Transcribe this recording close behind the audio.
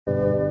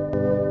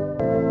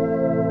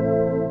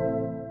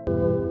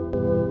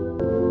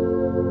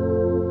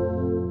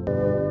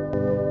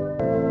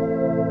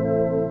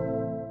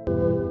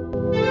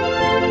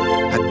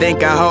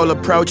think our whole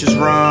approach is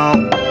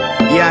wrong.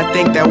 Yeah, I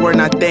think that we're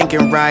not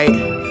thinking right.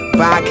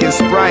 Vodka and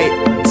Sprite,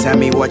 tell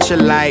me what you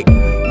like.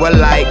 We're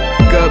like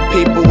good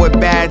people with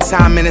bad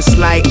timing. It's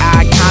like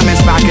odd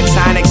comments, vodka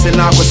tonics and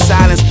awkward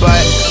silence.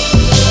 But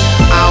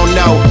I don't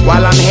know,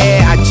 while I'm here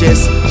I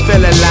just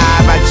feel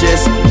alive. I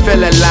just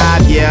feel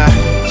alive, yeah.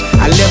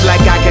 I live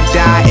like I could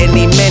die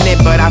any minute,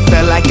 but I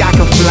feel like I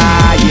can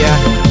fly, yeah.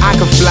 I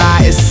can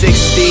fly, it's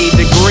 60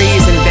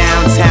 degrees in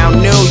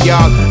downtown New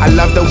York. I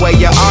love the way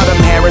your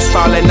autumn hair is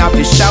falling off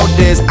your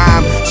shoulders.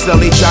 I'm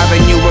slowly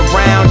driving you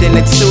around in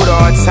a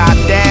two-door top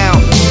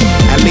down,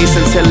 at least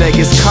until it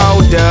gets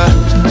colder.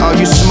 Oh,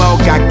 you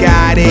smoke, I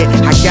got it,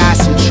 I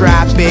got some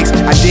tropics.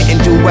 I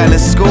didn't do well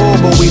in school,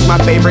 but weed's my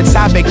favorite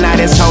topic. Now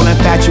this whole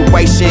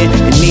infatuation,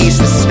 it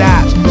needs to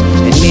stop.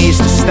 It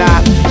needs to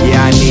stop,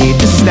 yeah, I need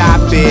to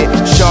stop it.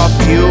 Short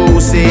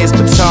fuses,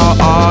 but tall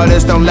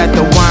orders, don't let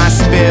the wine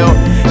spill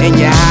in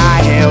your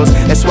high heels.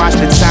 Let's watch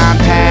the time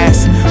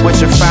pass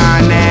with your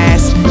fine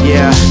ass,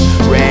 yeah.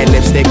 Red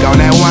lipstick on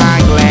that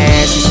wine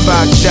glass. She's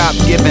fucked up,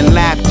 giving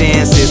lap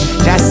dances.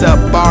 That's a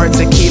bar,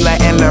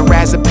 tequila, and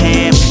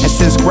lorazepam. And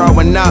since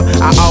growing up,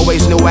 I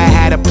always knew I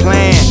had a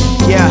plan.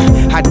 Yeah,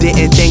 I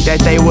didn't think that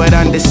they would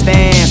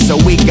understand. So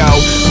we go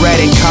red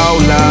and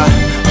cola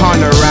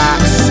on the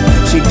rocks.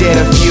 She did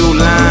a few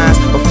lines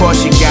before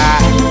she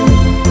got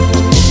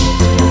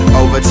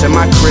over to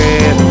my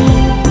crib.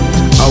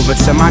 Over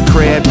to my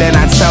crib, then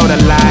I told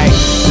her like,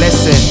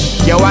 listen,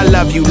 yo, I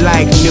love you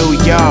like New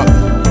York.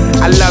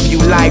 I love you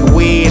like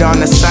weed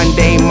on a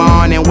Sunday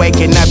morning,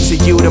 waking up to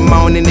you the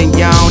moaning and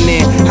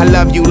yawning. I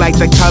love you like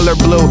the color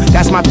blue,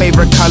 that's my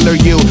favorite color.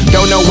 You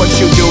don't know what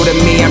you do to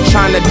me, I'm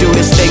trying to do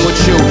this thing with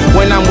you.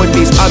 When I'm with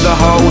these other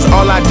hoes,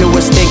 all I do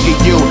is think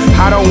of you.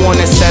 I don't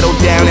wanna settle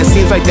down, it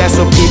seems like that's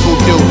what people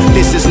do.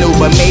 This is new,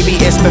 but maybe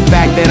it's the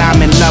fact that I'm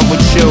in love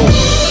with you.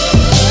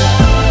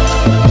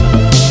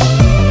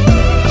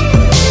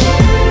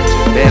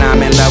 Then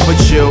I'm in love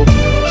with you.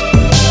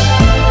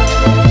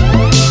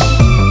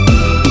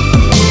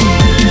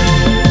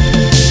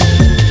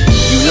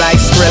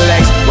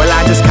 Well,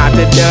 I just caught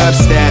the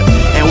dubstep,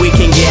 and we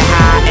can get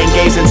high and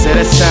gaze into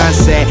the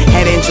sunset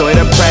and enjoy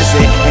the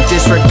present and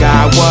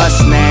disregard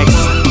what's next.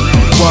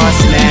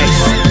 What's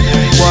next?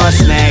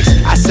 What's next?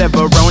 I said,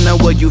 Verona,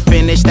 will you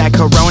finish that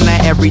Corona?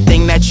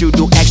 Everything that you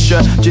do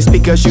extra, just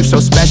because you so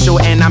special.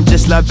 And I'm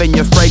just loving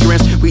your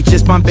fragrance. We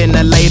just bumping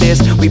the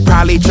latest. We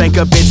probably drank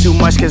a bit too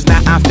much, cause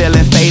now I'm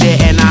feeling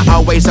faded. And I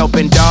always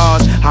open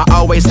doors, I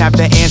always have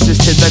the answers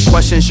to the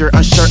questions you're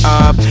unsure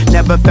of.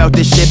 Never felt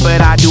this shit,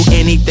 but I do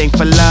anything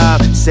for love.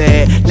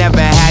 Said,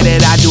 never had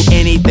it, I do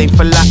anything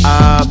for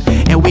love.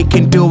 And we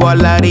can do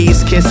all of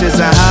these kisses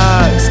and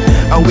hugs,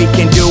 or we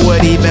can do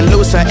it even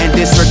looser and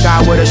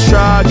disregard with a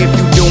shrug. If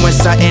you doing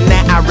something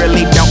that I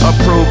really don't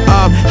approve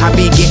of, I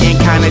be getting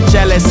kinda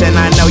jealous, and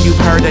I know you've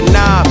heard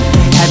enough.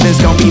 Heaven's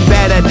gonna be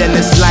better than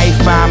this life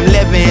I'm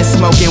living.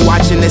 Smoking,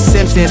 watching The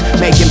Simpsons,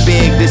 making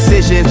big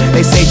decisions.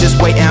 They say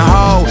just wait and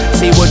hold,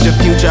 see what the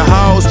future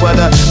holds. Well,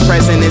 the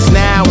present is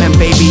now, and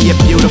baby, you're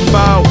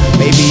beautiful.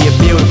 Baby, you're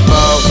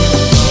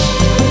beautiful.